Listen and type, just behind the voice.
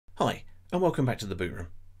Hi, and welcome back to the boot room.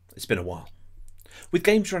 It's been a while. With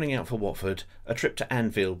games running out for Watford, a trip to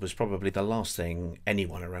Anfield was probably the last thing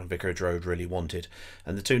anyone around Vicarage Road really wanted,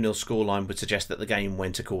 and the 2-0 scoreline would suggest that the game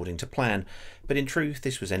went according to plan, but in truth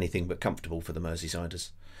this was anything but comfortable for the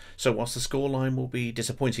Merseysiders. So whilst the scoreline will be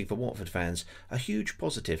disappointing for Watford fans, a huge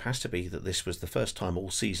positive has to be that this was the first time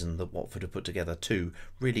all season that Watford have put together two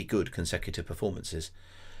really good consecutive performances.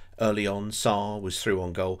 Early on, Sarr was through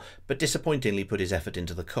on goal, but disappointingly put his effort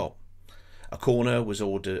into the Kop. A corner was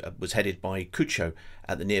headed by COYH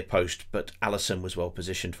at the near post, but Alisson was well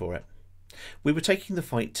positioned for it. We were taking the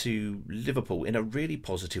fight to Liverpool in a really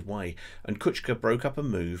positive way, and COYH broke up a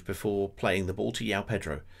move before playing the ball to João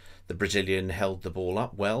Pedro. The Brazilian held the ball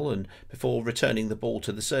up well and before returning the ball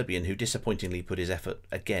to the Serbian, who disappointingly put his effort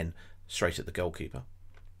again straight at the goalkeeper.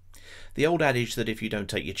 The old adage that if you don't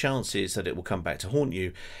take your chances that it will come back to haunt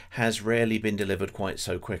you has rarely been delivered quite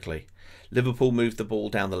so quickly. Liverpool moved the ball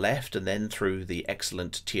down the left and then through the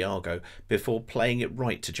excellent Thiago before playing it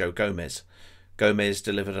right to Joe Gomez. Gomez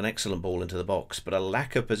delivered an excellent ball into the box, but a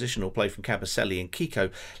lack of positional play from Kabasele and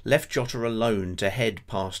Kiko left Jota alone to head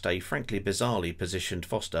past a frankly bizarrely positioned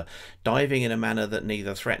Foster, diving in a manner that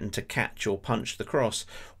neither threatened to catch or punch the cross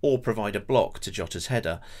or provide a block to Jota's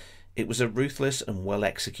header. It was a ruthless and well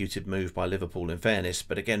executed move by Liverpool in fairness,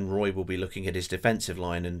 but again Roy will be looking at his defensive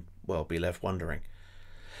line and, well, be left wondering.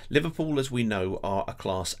 Liverpool, as we know, are a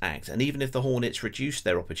class act, and even if the Hornets reduced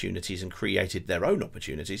their opportunities and created their own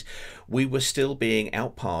opportunities, we were still being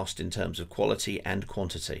outpassed in terms of quality and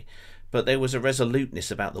quantity. But there was a resoluteness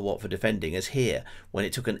about the Watford defending, as here, when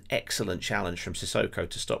it took an excellent challenge from Sissoko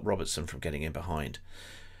to stop Robertson from getting in behind.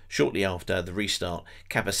 Shortly after the restart,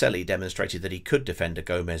 Kabasele demonstrated that he could defend a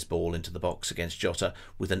Gomez ball into the box against Jota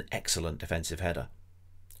with an excellent defensive header.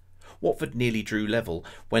 Watford nearly drew level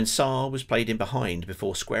when Sarr was played in behind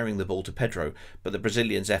before squaring the ball to Pedro, but the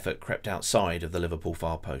Brazilian's effort crept outside of the Liverpool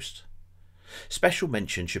far post. Special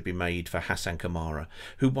mention should be made for Hassan Kamara,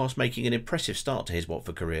 who, whilst making an impressive start to his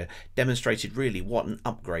Watford career, demonstrated really what an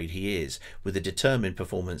upgrade he is, with a determined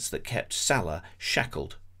performance that kept Salah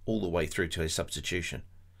shackled all the way through to his substitution.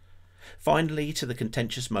 Finally, to the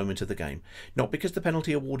contentious moment of the game, not because the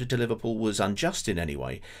penalty awarded to Liverpool was unjust in any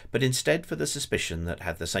way, but instead for the suspicion that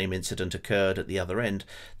had the same incident occurred at the other end,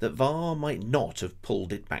 that VAR might not have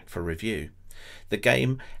pulled it back for review. The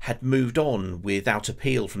game had moved on without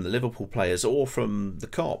appeal from the Liverpool players or from the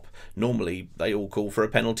Kop. Normally, they all call for a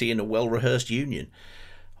penalty in a well-rehearsed union.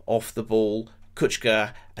 Off the ball,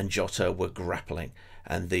 COYH and Jota were grappling,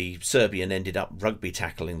 and the Serbian ended up rugby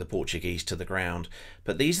tackling the Portuguese to the ground.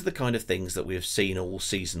 But these are the kind of things that we have seen all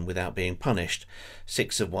season without being punished.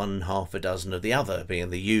 6 of one, half a dozen of the other being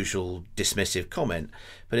the usual dismissive comment.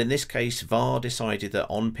 But in this case, VAR decided that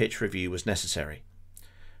on-pitch review was necessary.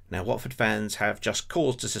 Now, Watford fans have just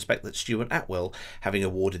cause to suspect that Stuart Atwell, having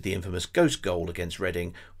awarded the infamous ghost goal against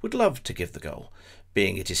Reading, would love to give the goal,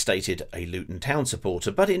 being, it is stated, a Luton Town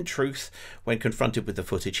supporter, but in truth, when confronted with the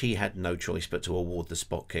footage, he had no choice but to award the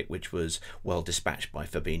spot kick, which was well dispatched by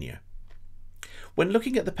Fabinho. When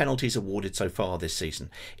looking at the penalties awarded so far this season,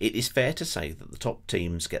 it is fair to say that the top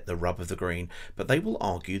teams get the rub of the green, but they will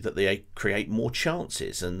argue that they create more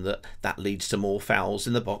chances and that leads to more fouls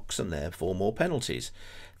in the box and therefore more penalties.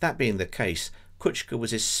 That being the case, COYH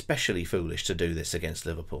was especially foolish to do this against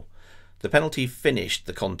Liverpool. The penalty finished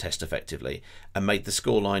the contest effectively and made the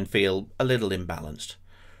scoreline feel a little imbalanced.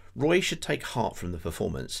 Roy should take heart from the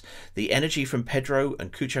performance. The energy from Pedro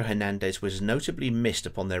and Cucho Hernandez was notably missed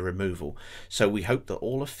upon their removal, so we hope that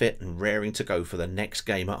all are fit and raring to go for the next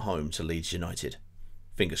game at home to Leeds United.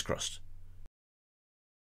 Fingers crossed.